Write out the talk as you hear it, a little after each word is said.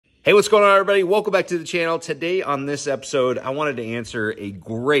Hey, what's going on, everybody? Welcome back to the channel. Today on this episode, I wanted to answer a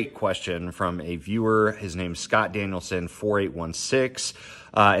great question from a viewer. His name's Scott Danielson, 4816,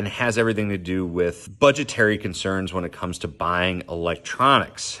 and it has everything to do with budgetary concerns when it comes to buying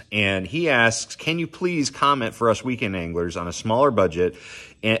electronics. And he asks, can you please comment for us weekend anglers on a smaller budget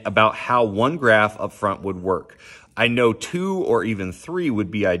about how one graph up front would work? I know 2 or even 3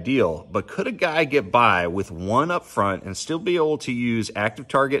 would be ideal, but could a guy get by with 1 up front and still be able to use active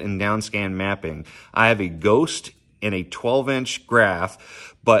target and downscan mapping? I have a Ghost and a 12-inch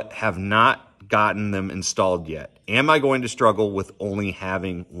graph, but have not gotten them installed yet. Am I going to struggle with only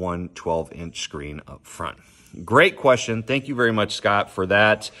having one 12-inch screen up front? Great question. Thank you very much, Scott, for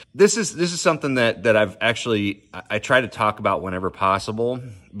that. This is something that I've actually, I try to talk about whenever possible,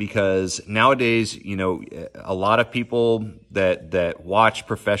 because nowadays, you know, a lot of people that watch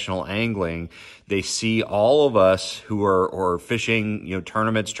professional angling, they see all of us who are fishing, you know,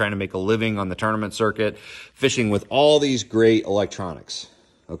 tournaments, trying to make a living on the tournament circuit, fishing with all these great electronics.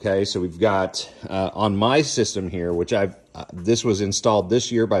 Okay, so we've got on my system here, which this was installed this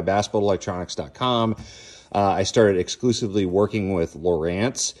year by bassboatelectronics.com. I started exclusively working with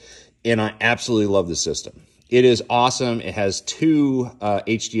Lowrance, and I absolutely love the system. It is awesome. It has 2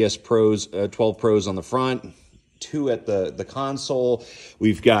 HDS Pros, 12 Pros on the front, 2 at the console.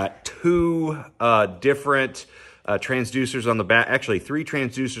 We've got 2 different transducers on the back, actually 3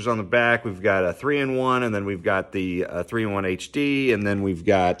 transducers on the back. We've got a 3-in-1, and then we've got the 3-in-1 HD, and then we've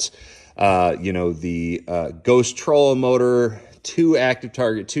got, you know, the Ghost trolling motor, 2 active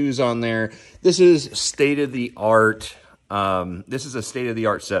target 2s on there. This is state-of-the-art. This is a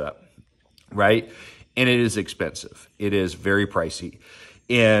state-of-the-art setup, right? And it is expensive. It is very pricey.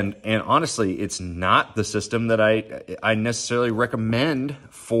 And honestly, it's not the system that I necessarily recommend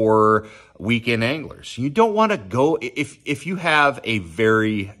for weekend anglers. You don't want to go, if you have a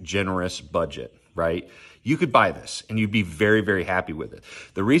very generous budget, right? You could buy this and you'd be very, very happy with it.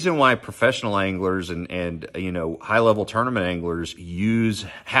 The reason why professional anglers and you know, high-level tournament anglers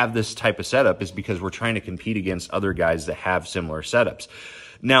have this type of setup is because we're trying to compete against other guys that have similar setups.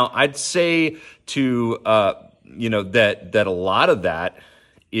 Now, I'd say to you know, that a lot of that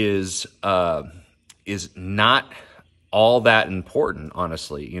is not all that important,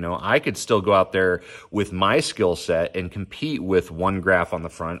 honestly. You know, I could still go out there with my skill set and compete with 1 graph on the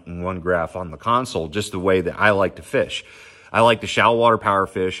front and 1 graph on the console, just the way that I like to fish. I like to shallow water power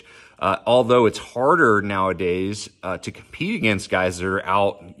fish, although it's harder nowadays to compete against guys that are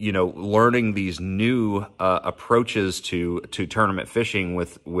out, you know, learning these new approaches to tournament fishing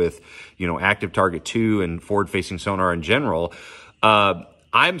with you know, active target 2 and forward-facing sonar in general.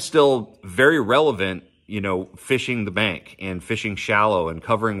 I'm still very relevant, you know, fishing the bank and fishing shallow and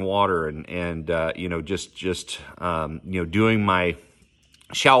covering water and you know, just you know, doing my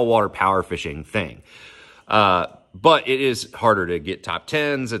shallow water power fishing thing. But it is harder to get top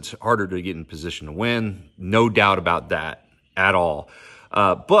 10s. It's harder to get in position to win. No doubt about that at all.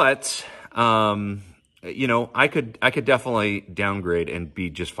 But you know, I could definitely downgrade and be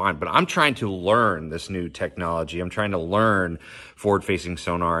just fine. But I'm trying to learn this new technology. I'm trying to learn forward-facing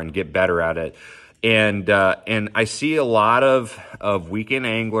sonar and get better at it. And I see a lot of weekend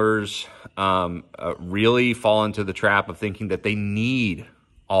anglers really fall into the trap of thinking that they need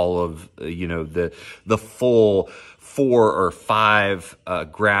all of, you know, the full 4 or 5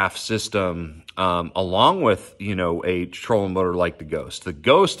 graph system, along with, you know, a trolling motor like the Ghost. The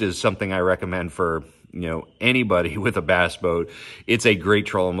Ghost is something I recommend for, you know, anybody with a bass boat. It's a great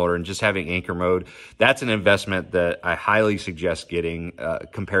trolling motor, and just having anchor mode, that's an investment that I highly suggest getting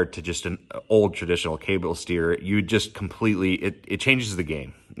compared to just an old traditional cable steer. You just completely, it changes the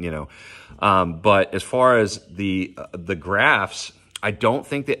game, you know. But as far as the graphs, I don't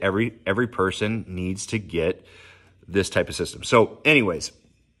think that every person needs to get this type of system. So anyways,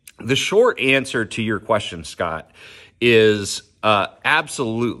 the short answer to your question, Scott, is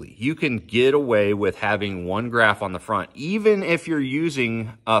absolutely. You can get away with having 1 graph on the front, even if you're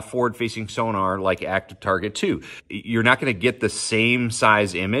using a forward-facing sonar like Active Target 2. You're not going to get the same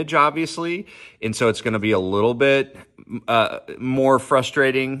size image, obviously, and so it's going to be a little bit more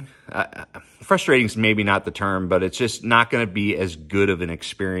frustrating. Frustrating is maybe not the term, but it's just not going to be as good of an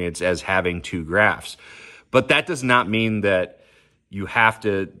experience as having 2 graphs. But that does not mean that you have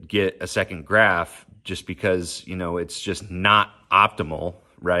to get a second graph just because, you know, it's just not optimal,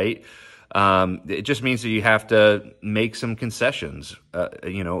 right? It just means that you have to make some concessions,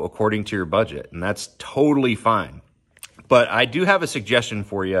 you know, according to your budget, and that's totally fine. But I do have a suggestion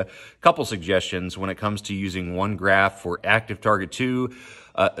for you, a couple suggestions when it comes to using 1 graph for Active Target 2,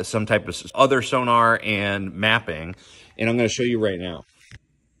 some type of other sonar and mapping, and I'm going to show you right now.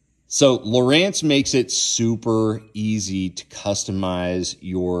 So Lowrance makes it super easy to customize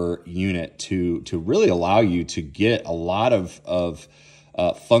your unit to really allow you to get a lot of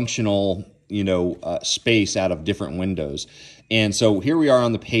functional, space out of different windows. And so here we are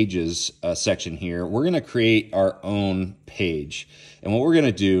on the pages section here. We're going to create our own page. And what we're going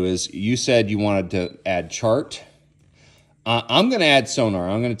to do is, you said you wanted to add chart. I'm going to add Sonar.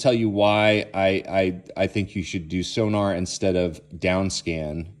 I'm going to tell you why I think you should do Sonar instead of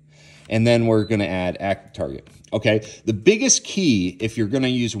downscan. And then we're going to add active target. Okay, the biggest key, if you're going to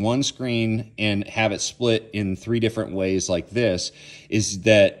use one screen and have it split in 3 different ways like this, is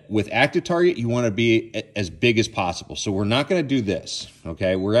that with active target, you want to be as big as possible. So we're not going to do this,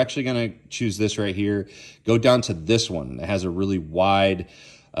 okay? We're actually going to choose this right here, go down to this one that has a really wide,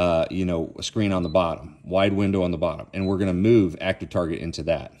 screen on the bottom, wide window on the bottom, and we're going to move active target into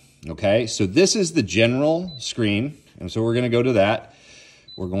that, okay? So this is the general screen, and so we're going to go to that.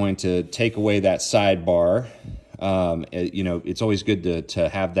 We're going to take away that sidebar. It's always good to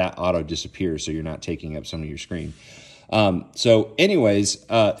have that auto disappear so you're not taking up some of your screen. So anyways,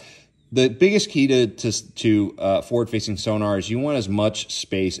 the biggest key to forward-facing sonar is you want as much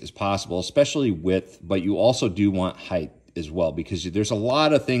space as possible, especially width, but you also do want height as well, because there's a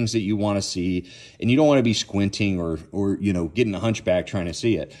lot of things that you want to see, and you don't want to be squinting or getting a hunchback trying to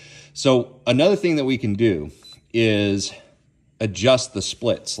see it. So another thing that we can do is adjust the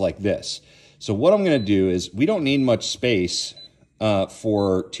splits like this. So what I'm going to do is, we don't need much space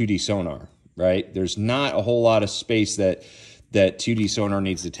for 2D sonar, right? There's not a whole lot of space that 2D sonar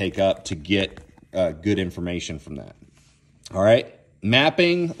needs to take up to get good information from that. All right,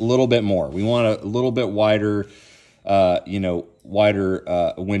 mapping a little bit more. We want a little bit wider, wider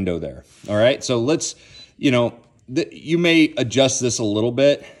window there. All right, so let's, you may adjust this a little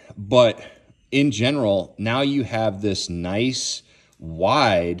bit, but in general, now you have this nice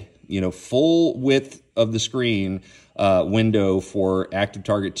wide, full width of the screen window for active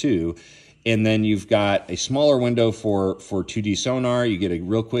target 2. And then you've got a smaller window for 2D sonar. You get a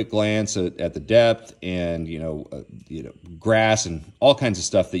real quick glance at the depth and, grass and all kinds of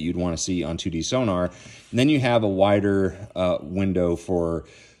stuff that you'd want to see on 2D sonar. And then you have a wider window for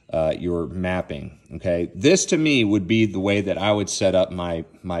your mapping, okay? This, to me, would be the way that I would set up my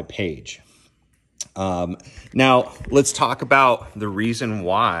page. Now, let's talk about the reason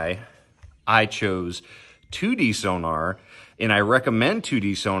why I chose 2D sonar, and I recommend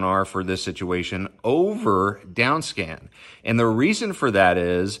 2D sonar for this situation over downscan. And the reason for that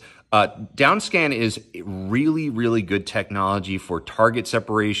is downscan is really, really good technology for target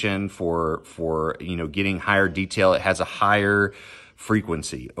separation, for getting higher detail. It has a higher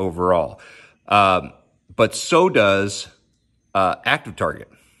frequency overall. But so does active target.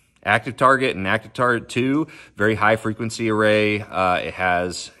 Active target and active target 2, very high frequency array. It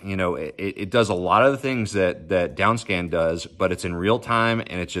has, it does a lot of the things that downscan does, but it's in real time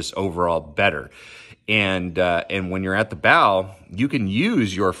and it's just overall better. And when you're at the bow, you can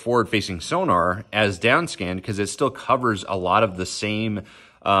use your forward-facing sonar as downscan because it still covers a lot of the same,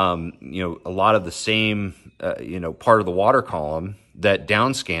 part of the water column that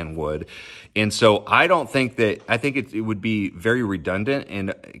downscan would. And so I think it would be very redundant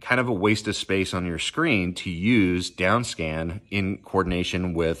and kind of a waste of space on your screen to use downscan in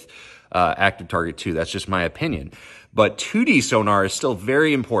coordination with active target 2. That's just my opinion. But 2D sonar is still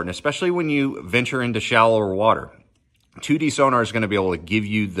very important, especially when you venture into shallower water. 2D sonar is going to be able to give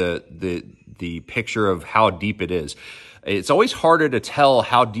you the picture of how deep it is. It's always harder to tell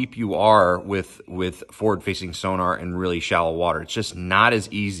how deep you are with forward-facing sonar in really shallow water. It's just not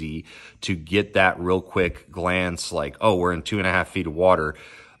as easy to get that real quick glance like, oh, we're in 2.5 feet of water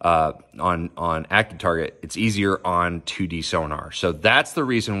on active target. It's easier on 2D sonar. So that's the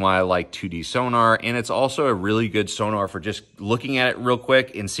reason why I like 2D sonar. And it's also a really good sonar for just looking at it real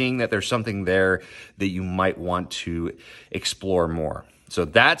quick and seeing that there's something there that you might want to explore more. So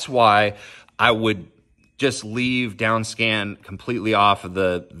that's why I would just leave downscan completely off of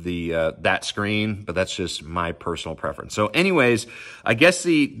that screen, but that's just my personal preference. So anyways, I guess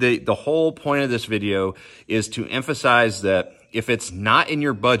the whole point of this video is to emphasize that if it's not in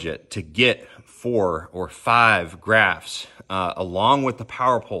your budget to get 4 or 5 graphs, along with the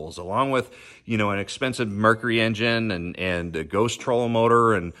power poles, along with, an expensive Mercury engine and a Ghost trolling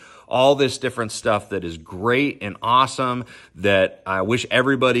motor and all this different stuff that is great and awesome that I wish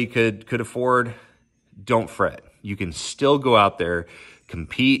everybody could afford, don't fret. You can still go out there,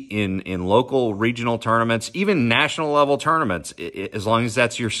 compete in local, regional tournaments, even national level tournaments, as long as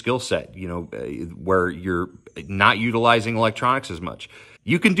that's your skill set, where you're not utilizing electronics as much.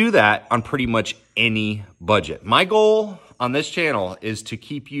 You can do that on pretty much any budget. My goal on this channel is to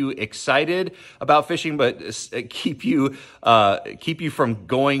keep you excited about fishing, but keep you from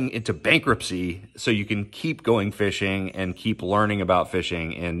going into bankruptcy so you can keep going fishing and keep learning about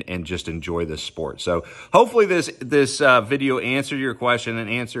fishing and just enjoy this sport. So hopefully this video answered your question and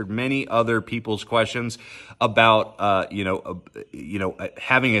answered many other people's questions about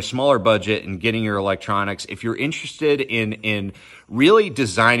having a smaller budget and getting your electronics. If you're interested in really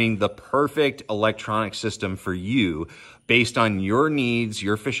designing the perfect electronic system for you based on your needs,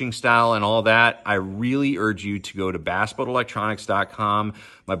 your fishing style, and all that, I really urge you to go to bassboatelectronics.com.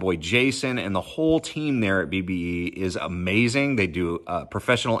 My boy Jason and the whole team there at BBE is amazing. They do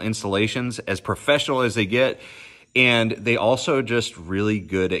professional installations, as professional as they get, and they also just really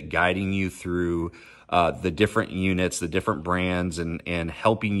good at guiding you through the different units, the different brands, and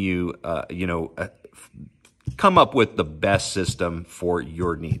helping you, come up with the best system for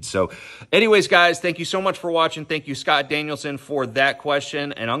your needs. So anyways, guys, thank you so much for watching. Thank you, Scott Danielson, for that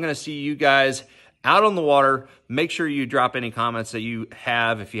question. And I'm going to see you guys out on the water. Make sure you drop any comments that you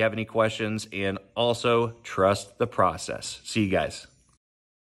have if you have any questions, and also trust the process. See you guys.